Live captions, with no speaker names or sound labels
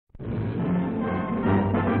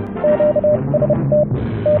Hello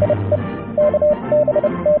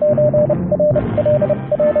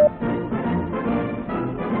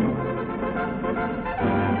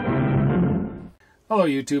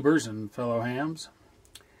YouTubers and fellow hams.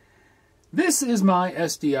 This is my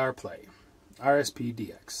SDRPlay,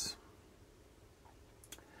 RSPDX.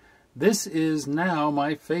 This is now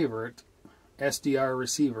my favorite SDR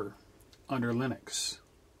receiver under Linux.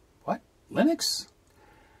 What? Linux?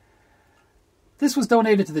 This was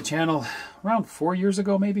donated to the channel around 4 years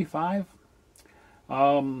ago, maybe 5.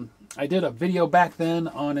 I did a video back then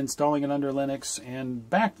on installing it under Linux, and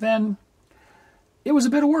back then it was a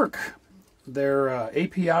bit of work. Their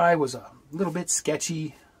API was a little bit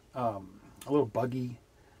sketchy, a little buggy,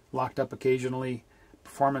 locked up occasionally.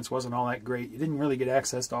 Performance wasn't all that great. You didn't really get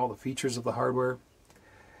access to all the features of the hardware.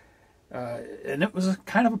 And it was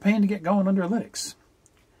kind of a pain to get going under Linux.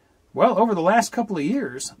 Well, over the last couple of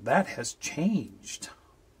years, that has changed.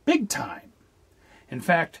 Big time. In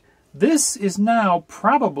fact, this is now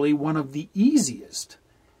probably one of the easiest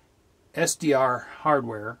SDR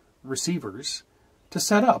hardware receivers to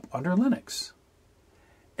set up under Linux.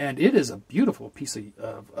 And it is a beautiful piece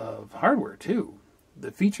of hardware too.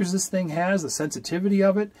 The features this thing has, the sensitivity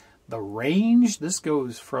of it, the range. This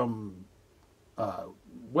goes from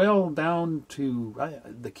well down to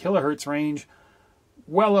the kilohertz range,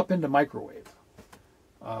 well up into microwave.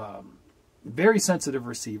 Very sensitive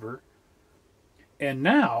receiver. And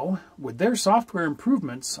now, with their software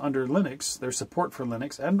improvements under Linux, their support for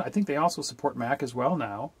Linux, and I think they also support Mac as well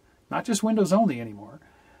now, not just Windows only anymore,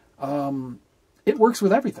 it works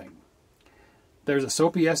with everything. There's a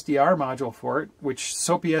soapy SDR module for it, which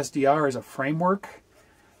soapy SDR is a framework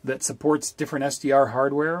that supports different SDR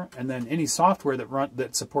hardware, and then any software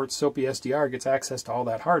that supports soapy SDR gets access to all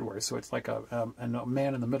that hardware. So it's like a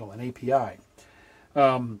man in the middle, an API.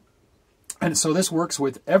 And so this works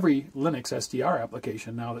with every Linux SDR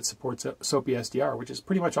application now that supports soapy SDR, which is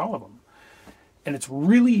pretty much all of them. And it's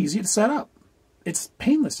really easy to set up. It's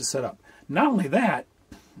painless to set up. Not only that,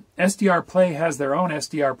 SDRPlay has their own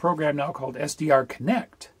SDR program now called SDR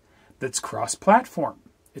Connect that's cross-platform.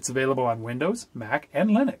 It's available on Windows, Mac, and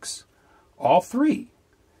Linux. All three.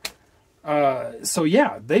 So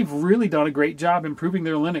yeah, they've really done a great job improving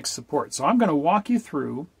their Linux support. So I'm going to walk you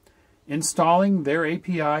through installing their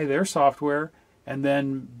API, their software, and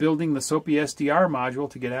then building the soapy SDR module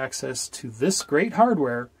to get access to this great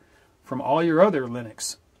hardware from all your other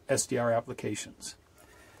Linux SDR applications.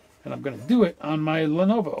 And I'm going to do it on my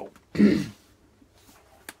Lenovo.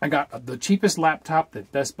 I got the cheapest laptop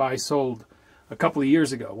that Best Buy sold a couple of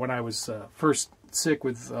years ago when I was first sick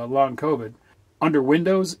with long COVID. Under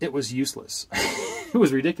Windows, it was useless. It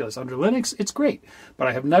was ridiculous. Under Linux, it's great. But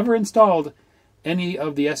I have never installed any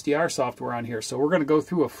of the SDR software on here. So we're going to go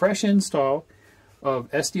through a fresh install of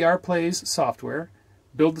SDRPlay's software,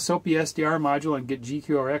 build the soapy SDR module, and get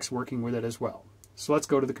GQRX working with it as well. So let's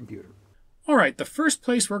go to the computer. All right, the first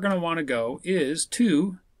place we're going to want to go is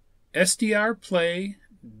to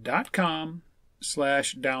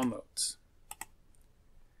sdrplay.com/downloads.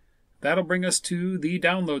 That'll bring us to the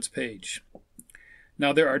downloads page.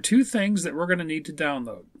 Now there are two things that we're going to need to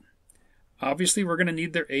download. Obviously we're going to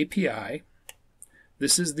need their API.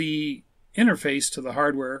 This is the interface to the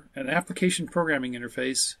hardware. An application programming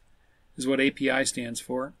interface is what API stands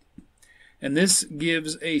for. And this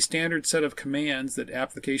gives a standard set of commands that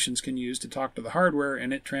applications can use to talk to the hardware,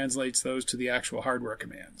 and it translates those to the actual hardware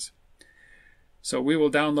commands. So we will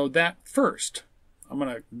download that first. I'm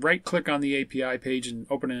going to right-click on the API page and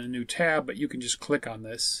open in a new tab, but you can just click on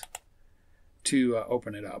this to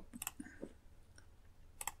open it up.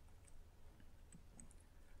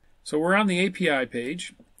 So we're on the API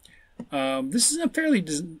page. This is a fairly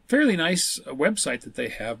nice website that they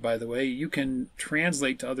have, by the way. You can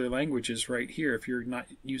translate to other languages right here if you're not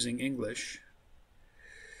using English.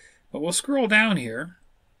 But we'll scroll down here,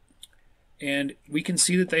 and we can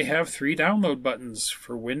see that they have 3 download buttons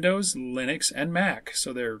for Windows, Linux, and Mac.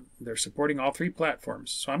 So they're supporting all 3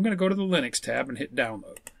 platforms. So I'm going to go to the Linux tab and hit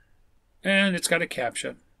download. And it's got a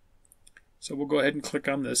CAPTCHA. So we'll go ahead and click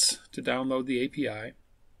on this to download the API.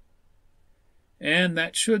 And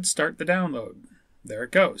that should start the download. There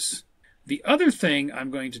it goes. The other thing I'm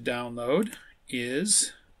going to download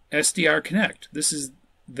is SDR Connect. This is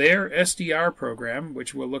their SDR program,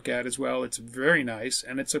 which we'll look at as well. It's very nice,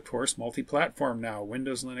 and it's of course multi-platform now,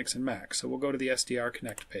 Windows, Linux, and Mac. So we'll go to the SDR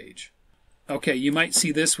Connect page. Okay, you might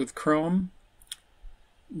see this with Chrome.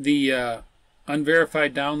 The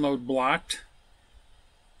unverified download blocked.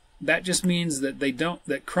 That just means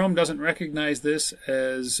that Chrome doesn't recognize this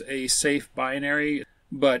as a safe binary.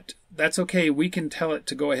 but that's okay. We can tell it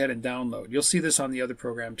to go ahead and download. You'll see this on the other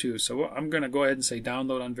program too. So I'm going to go ahead and say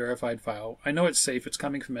download unverified file. I know it's safe. It's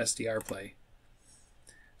coming from SDRPlay.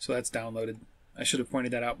 So that's downloaded. I should have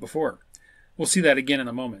pointed that out before. We'll see that again in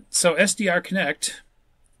a moment. So SDR Connect,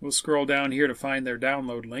 we'll scroll down here to find their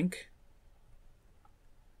download link.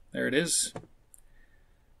 There it is.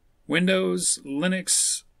 Windows,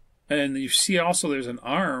 Linux, and you see also there's an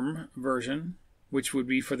ARM version, which would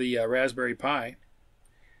be for the Raspberry Pi.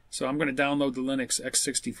 So I'm going to download the Linux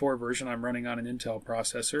x64 version. I'm running on an Intel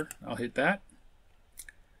processor. I'll hit that.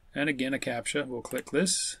 And again, a CAPTCHA. We'll click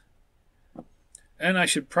this. And I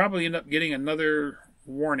should probably end up getting another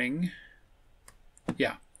warning.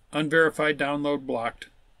 Yeah, unverified download blocked.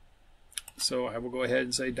 So I will go ahead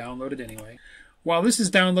and say download it anyway. While this is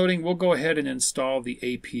downloading, we'll go ahead and install the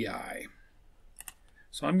API.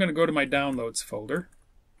 So I'm going to go to my downloads folder.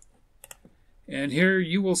 And here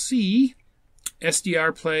you will see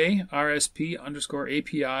SDRPlay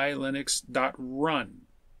RSP_API Linux.run.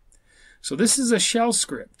 So this is a shell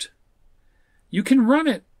script. You can run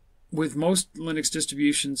it with most Linux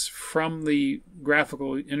distributions from the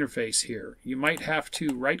graphical interface here. You might have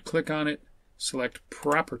to right-click on it, select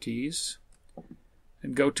Properties,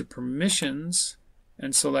 and go to Permissions,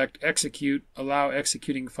 and select Execute, Allow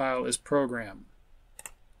Executing File as Program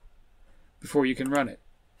before you can run it.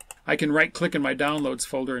 I can right-click in my Downloads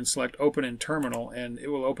folder and select Open in Terminal, and it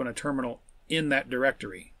will open a terminal in that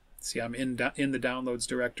directory. See, I'm in the Downloads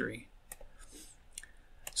directory.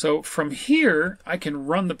 So from here, I can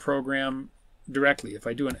run the program directly. If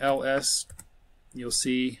I do an ls, you'll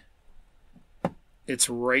see it's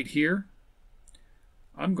right here.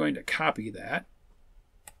 I'm going to copy that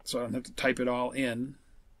so I don't have to type it all in.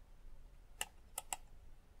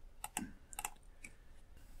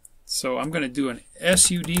 So I'm going to do an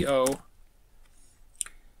sudo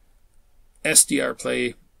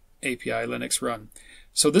SDRPlay API Linux run.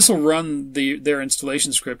 So this will run their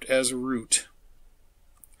installation script as root.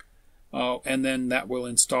 And then that will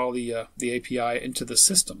install the API into the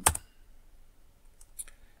system.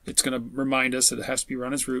 It's going to remind us that it has to be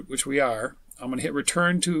run as root, which we are. I'm going to hit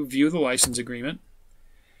return to view the license agreement.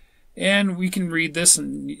 And we can read this,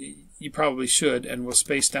 and you probably should, and we'll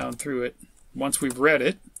space down through it. Once we've read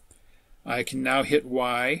it, I can now hit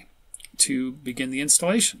Y to begin the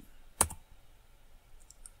installation.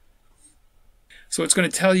 So it's going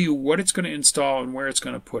to tell you what it's going to install and where it's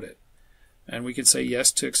going to put it. And we can say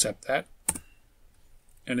yes to accept that.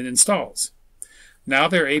 And it installs. Now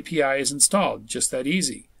their API is installed. Just that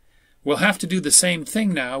easy. We'll have to do the same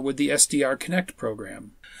thing now with the SDR Connect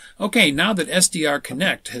program. Okay, now that SDR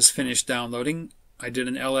Connect has finished downloading, I did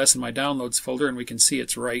an ls in my downloads folder, and we can see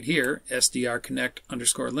it's right here,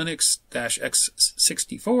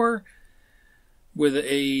 SDR_Connect_Linux-x64 with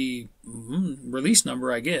a release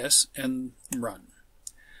number, I guess, and run.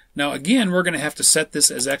 Now again, we're going to have to set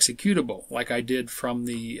this as executable, like I did from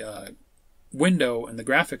the window and the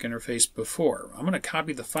graphic interface before. I'm going to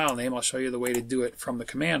copy the file name. I'll show you the way to do it from the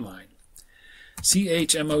command line.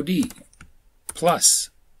 chmod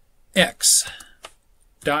 +x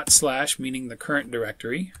 /, meaning the current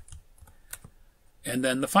directory, and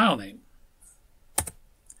then the file name.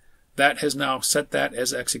 That has now set that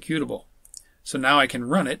as executable. So now I can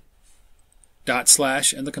run it, /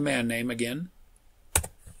 and the command name again.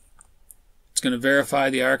 It's going to verify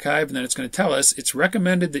the archive, and then it's going to tell us it's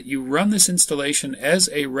recommended that you run this installation as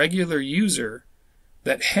a regular user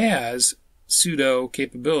that has sudo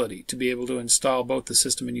capability to be able to install both the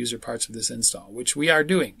system and user parts of this install, which we are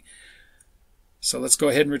doing. So let's go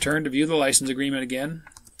ahead and return to view the license agreement again.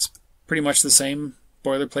 It's pretty much the same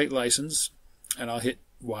boilerplate license, and I'll hit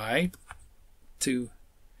Y to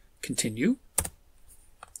continue.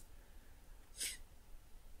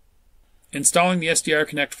 Installing the SDR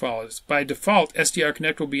Connect follows. By default, SDR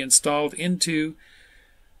Connect will be installed into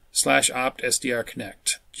 /opt SDR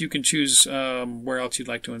Connect. You can choose where else you'd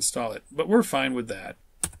like to install it, but we're fine with that.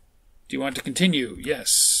 Do you want to continue?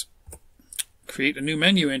 Yes. Create a new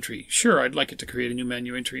menu entry. Sure, I'd like it to create a new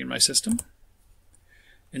menu entry in my system.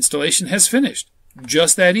 Installation has finished.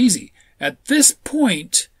 Just that easy. At this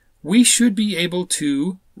point, we should be able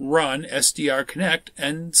to run SDR Connect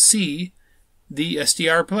and see the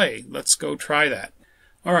SDRPlay. Let's go try that.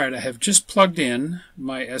 Alright, I have just plugged in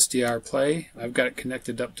my SDRPlay. I've got it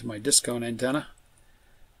connected up to my Discone antenna.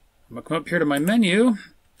 I'm going to come up here to my menu,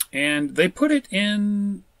 and they put it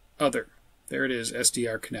in Other. There it is,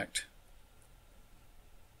 SDR Connect.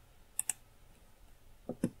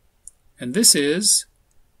 And this is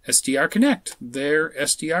SDR Connect, their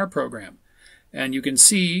SDR program. And you can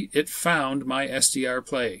see it found my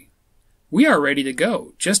SDRPlay. we are ready to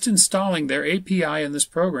go. Just installing their API in this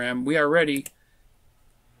program, we are ready.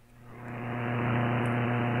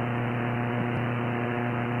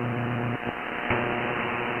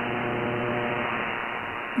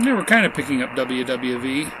 Now we're kind of picking up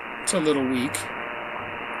WWV. It's a little weak.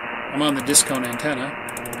 I'm on the discount antenna.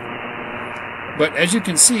 But as you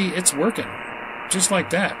can see, it's working. Just like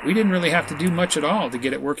that. We didn't really have to do much at all to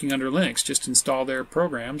get it working under Linux. Just install their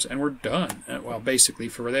programs and we're done. Well, basically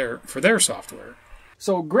for their software.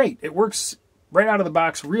 So great. It works right out of the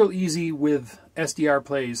box real easy with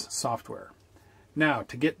SDRPlay's software. Now,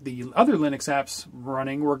 to get the other Linux apps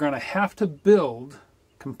running, we're going to have to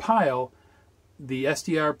compile the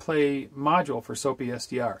SDRPlay module for soapy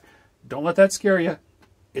SDR. Don't let that scare you.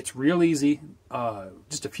 It's real easy.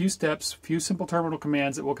 Just a few steps, few simple terminal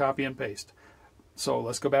commands that we'll copy and paste. So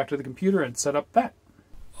let's go back to the computer and set up that.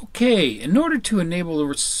 Okay, in order to enable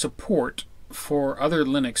the support for other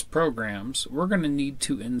Linux programs, we're going to need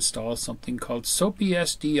to install something called soapy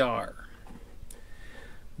SDR.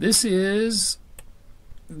 This is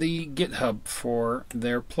the GitHub for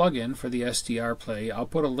their plugin for the SDRPlay. I'll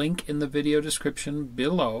put a link in the video description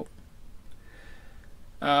below.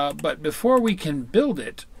 But before we can build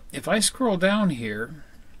it, if I scroll down here,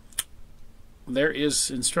 there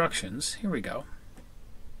is instructions. Here we go.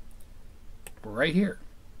 Right here.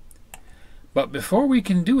 But before we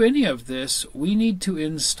can do any of this, we need to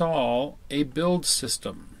install a build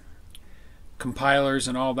system. Compilers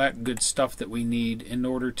and all that good stuff that we need in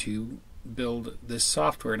order to build this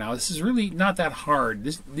software. Now, this is really not that hard.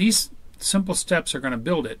 These simple steps are going to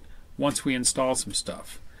build it once we install some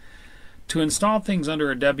stuff. To install things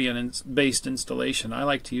under a Debian-based installation, I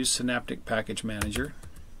like to use Synaptic Package Manager.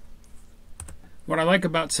 What I like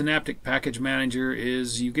about Synaptic Package Manager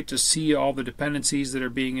is you get to see all the dependencies that are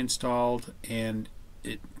being installed, and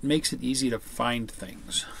it makes it easy to find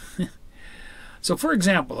things. So, for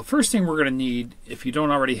example, the first thing we're going to need, if you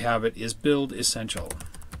don't already have it, is Build Essential.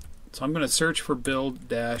 So I'm going to search for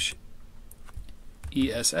build-ess.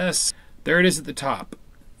 There it is at the top.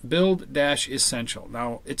 Build-essential.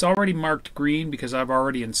 Now, it's already marked green because I've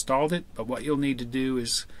already installed it, but what you'll need to do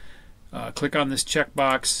is click on this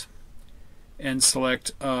checkbox and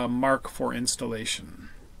select Mark for Installation.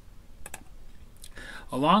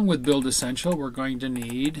 Along with Build Essential, we're going to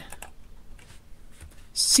need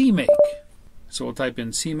CMake. So we'll type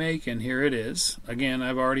in CMake, and here it is. Again,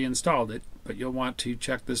 I've already installed it, but you'll want to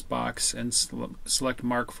check this box and select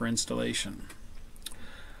Mark for Installation.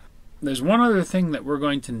 There's one other thing that we're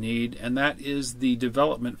going to need, and that is the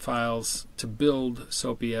development files to build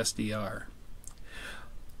soapy SDR.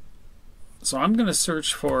 So I'm going to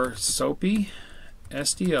search for soapy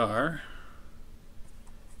SDR-dev.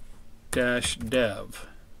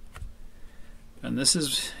 And this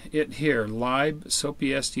is it here, lib soapy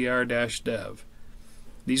SDR-dev.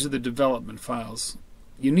 These are the development files.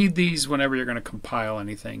 You need these whenever you're going to compile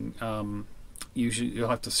anything. Usually you'll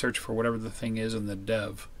have to search for whatever the thing is in the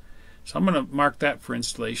dev. So I'm going to mark that for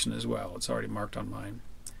installation as well. It's already marked on mine.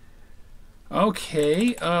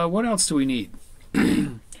 Okay, what else do we need?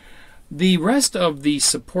 The rest of the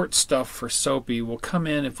support stuff for soapy will come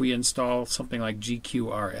in if we install something like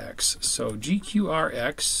GQRX. So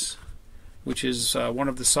GQRX, which is one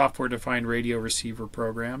of the software-defined radio receiver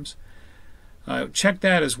programs, check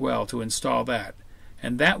that as well to install that.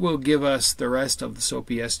 And that will give us the rest of the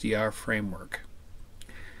soapy SDR framework.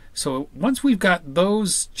 So once we've got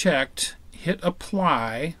those checked, hit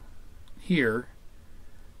apply here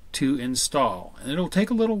to install. And it'll take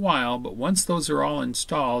a little while, but once those are all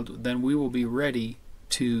installed, then we will be ready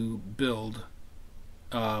to build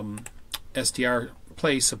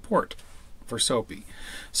SDRPlay support for soapy.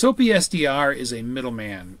 Soapy SDR is a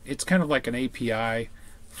middleman. It's kind of like an API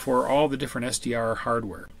for all the different SDR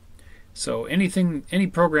hardware. So any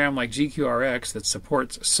program like GQRX that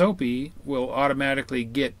supports soapy will automatically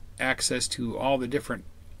get access to all the different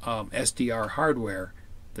SDR hardware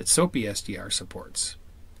that soapy SDR supports.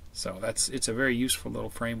 So it's a very useful little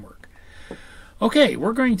framework. Okay,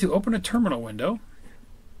 we're going to open a terminal window,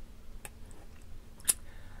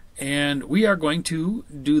 and we are going to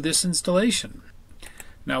do this installation.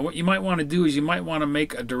 Now, what you might want to do is you might want to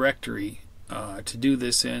make a directory to do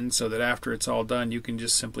this in, so that after it's all done you can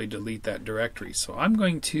just simply delete that directory. So I'm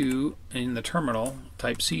going to, in the terminal,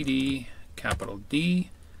 type cd capital D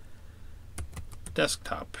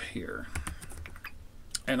desktop here,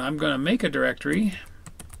 and I'm going to make a directory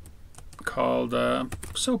called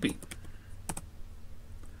soapy,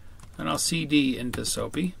 and I'll cd into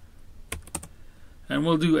soapy, and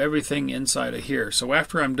we'll do everything inside of here. So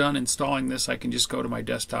after I'm done installing this, I can just go to my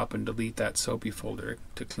desktop and delete that soapy folder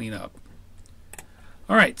to clean up.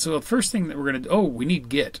 All right, so the first thing that we're going to do, oh, we need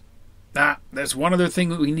Git. There's one other thing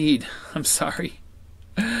that we need. I'm sorry.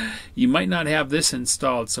 You might not have this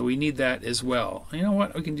installed, so we need that as well. You know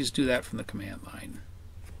what? We can just do that from the command line.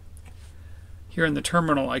 Here in the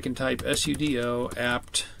terminal, I can type sudo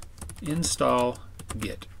apt install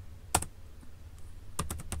git.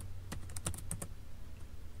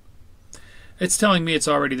 It's telling me it's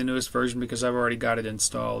already the newest version because I've already got it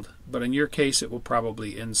installed, but in your case, it will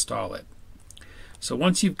probably install it. So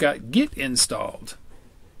once you've got Git installed,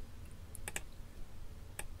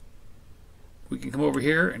 we can come over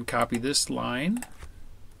here and copy this line,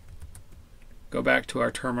 go back to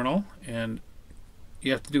our terminal, and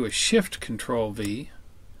you have to do a Shift Control V,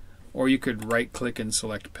 or you could right click and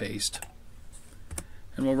select paste,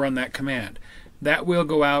 and we'll run that command. That will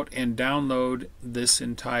go out and download this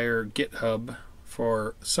entire GitHub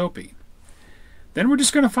for Soapy. Then we're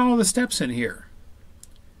just going to follow the steps in here.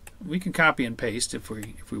 We can copy and paste if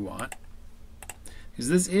we want, because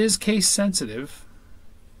this is case sensitive.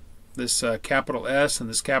 This capital S and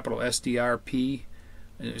this capital SDRP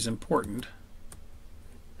is important.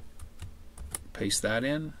 Paste that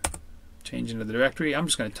in, change into the directory. I'm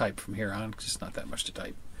just going to type from here on because it's not that much to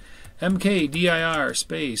type. mkdir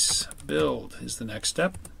space build is the next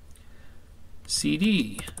step.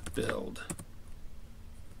 cd build.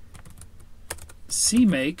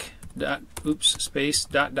 cmake dot space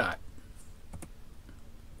dot. And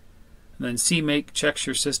then cmake checks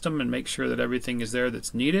your system and makes sure that everything is there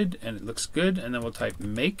that's needed and it looks good, and then we'll type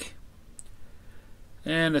make.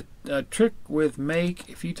 And a trick with make,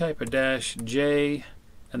 if you type a -J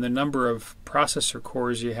and the number of processor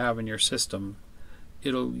cores you have in your system,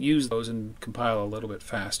 it'll use those and compile a little bit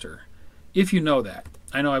faster. If you know that.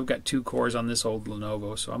 I know I've got 2 cores on this old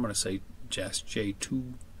Lenovo, so I'm going to say just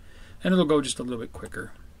J2, and it'll go just a little bit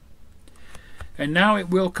quicker. And now it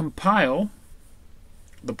will compile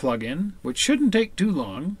the plugin, which shouldn't take too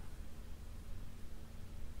long.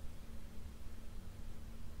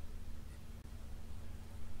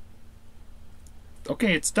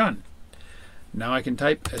 Okay, it's done. Now I can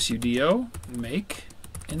type sudo make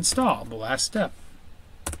install, the last step.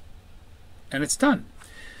 And it's done.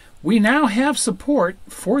 We now have support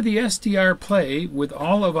for the SDRPlay with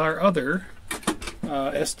all of our other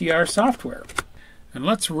SDR software. And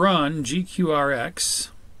let's run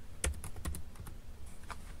GQRX.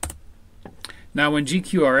 Now when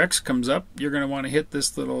GQRX comes up, you're going to want to hit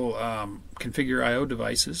this little configure IO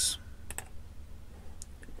devices.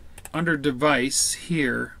 Under device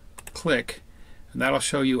here, click, and that'll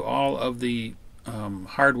show you all of the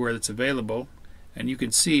hardware that's available. And you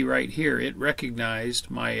can see right here it recognized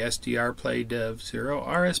my SDRPlay Dev 0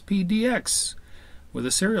 RSPDX with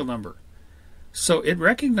a serial number. So it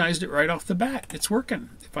recognized it right off the bat. It's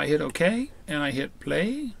working. If I hit OK and I hit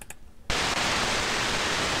play,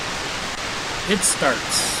 it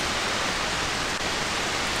starts.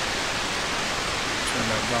 Turn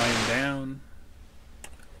that volume down.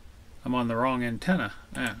 I'm on the wrong antenna.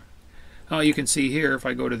 Oh, you can see here if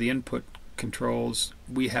I go to the input controls,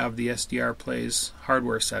 we have the SDRPlay's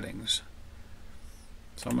hardware settings.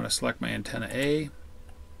 So I'm going to select my antenna A,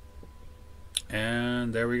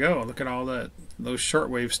 and there we go. Look at all those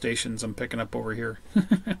shortwave stations I'm picking up over here.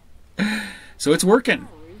 So it's working.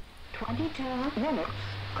 22 minutes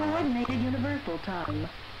coordinated universal time.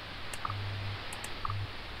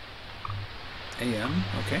 AM,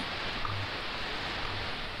 okay.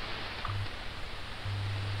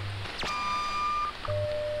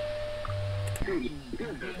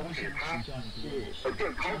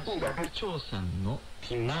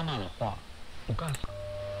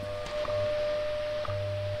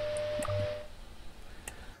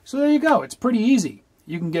 So there you go. It's pretty easy.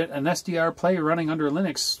 You can get an SDRPlay running under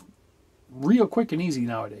Linux real quick and easy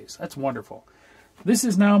nowadays. That's wonderful. This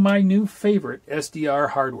is now my new favorite SDR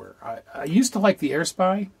hardware. I used to like the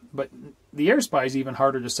AirSpy, but the AirSpy is even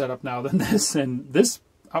harder to set up now than this, and this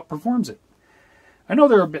outperforms it. I know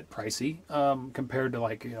they're a bit pricey compared to,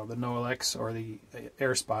 like, you know, the NoLX or the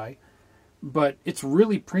AirSpy, but it's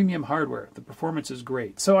really premium hardware. The performance is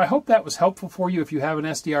great. So I hope that was helpful for you if you have an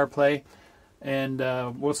SDRPlay, and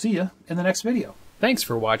we'll see you in the next video. Thanks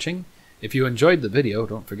for watching. If you enjoyed the video,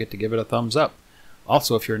 don't forget to give it a thumbs up.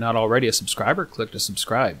 Also, if you're not already a subscriber, click to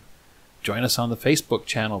subscribe. Join us on the Facebook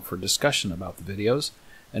channel for discussion about the videos.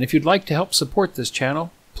 And if you'd like to help support this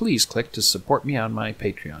channel, please click to support me on my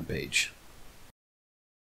Patreon page.